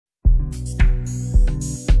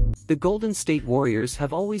The Golden State Warriors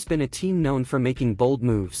have always been a team known for making bold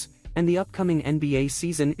moves, and the upcoming NBA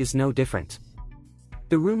season is no different.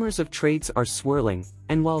 The rumors of trades are swirling,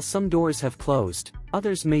 and while some doors have closed,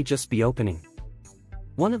 others may just be opening.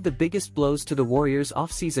 One of the biggest blows to the Warriors'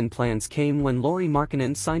 offseason plans came when Lauri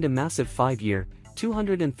Markkanen signed a massive 5-year,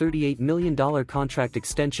 $238 million contract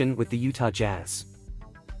extension with the Utah Jazz.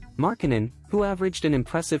 Markkanen, who averaged an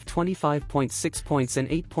impressive 25.6 points and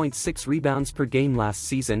 8.6 rebounds per game last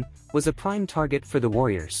season, was a prime target for the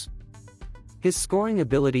Warriors. His scoring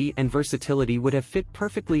ability and versatility would have fit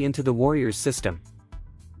perfectly into the Warriors' system.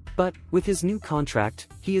 But, with his new contract,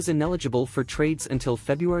 he is ineligible for trades until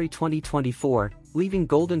February 2024, leaving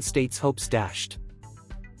Golden State's hopes dashed.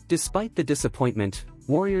 Despite the disappointment,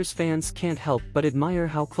 Warriors fans can't help but admire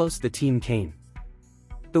how close the team came.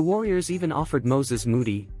 The Warriors even offered Moses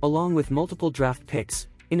Moody, along with multiple draft picks,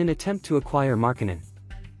 in an attempt to acquire Markkanen.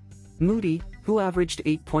 Moody, who averaged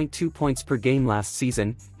 8.2 points per game last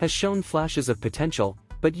season, has shown flashes of potential,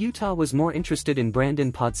 but Utah was more interested in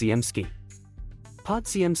Brandon Podziemski.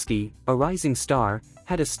 Podziemski, a rising star,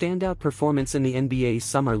 had a standout performance in the NBA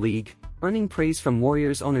Summer League, earning praise from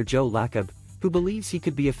Warriors owner Joe Lacob, who believes he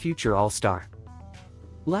could be a future All-Star.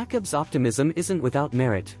 Lacob's optimism isn't without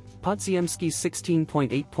merit. Podziemski's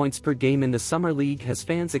 16.8 points per game in the Summer League has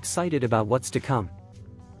fans excited about what's to come.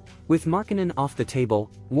 With Markkanen off the table,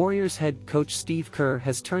 Warriors head coach Steve Kerr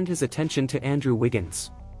has turned his attention to Andrew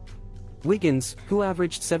Wiggins. Wiggins, who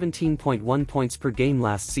averaged 17.1 points per game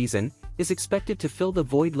last season, is expected to fill the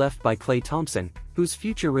void left by Klay Thompson, whose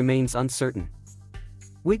future remains uncertain.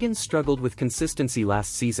 Wiggins struggled with consistency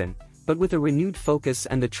last season, but with a renewed focus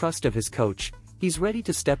and the trust of his coach, he's ready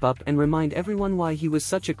to step up and remind everyone why he was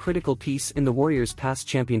such a critical piece in the Warriors' past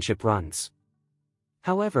championship runs.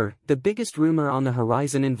 However, the biggest rumor on the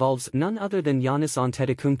horizon involves none other than Giannis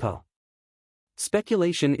Antetokounmpo.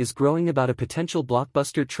 Speculation is growing about a potential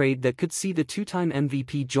blockbuster trade that could see the two-time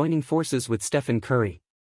MVP joining forces with Stephen Curry.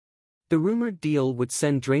 The rumored deal would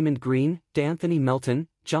send Draymond Green, D'Anthony Melton,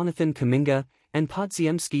 Jonathan Kuminga, and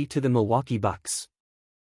Podziemski to the Milwaukee Bucks.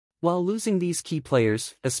 While losing these key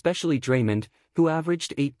players, especially Draymond, who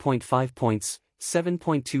averaged 8.5 points,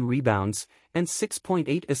 7.2 rebounds, and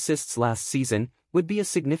 6.8 assists last season, would be a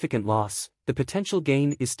significant loss, the potential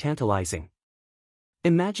gain is tantalizing.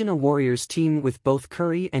 Imagine a Warriors team with both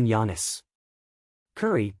Curry and Giannis.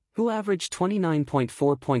 Curry, who averaged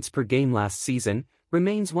 29.4 points per game last season,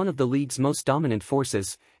 remains one of the league's most dominant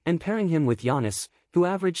forces, and pairing him with Giannis, who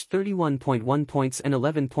averaged 31.1 points and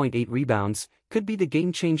 11.8 rebounds, could be the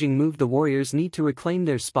game-changing move the Warriors need to reclaim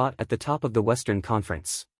their spot at the top of the Western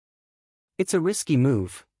Conference. It's a risky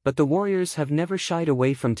move, but the Warriors have never shied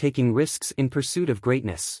away from taking risks in pursuit of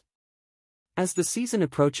greatness. As the season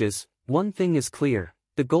approaches, one thing is clear: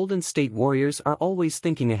 the Golden State Warriors are always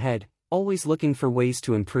thinking ahead, always looking for ways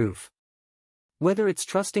to improve. Whether it's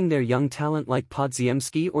trusting their young talent like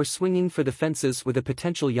Podziemski or swinging for the fences with a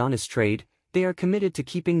potential Giannis trade, they are committed to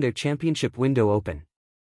keeping their championship window open.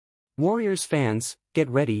 Warriors fans, get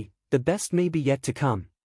ready, the best may be yet to come.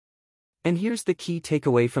 And here's the key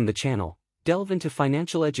takeaway from the channel: delve into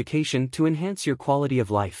financial education to enhance your quality of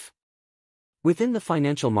life. Within the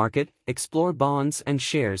financial market, explore bonds and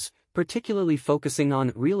shares, particularly focusing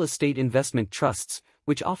on real estate investment trusts,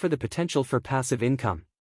 which offer the potential for passive income.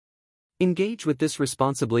 Engage with this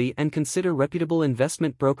responsibly and consider reputable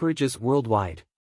investment brokerages worldwide.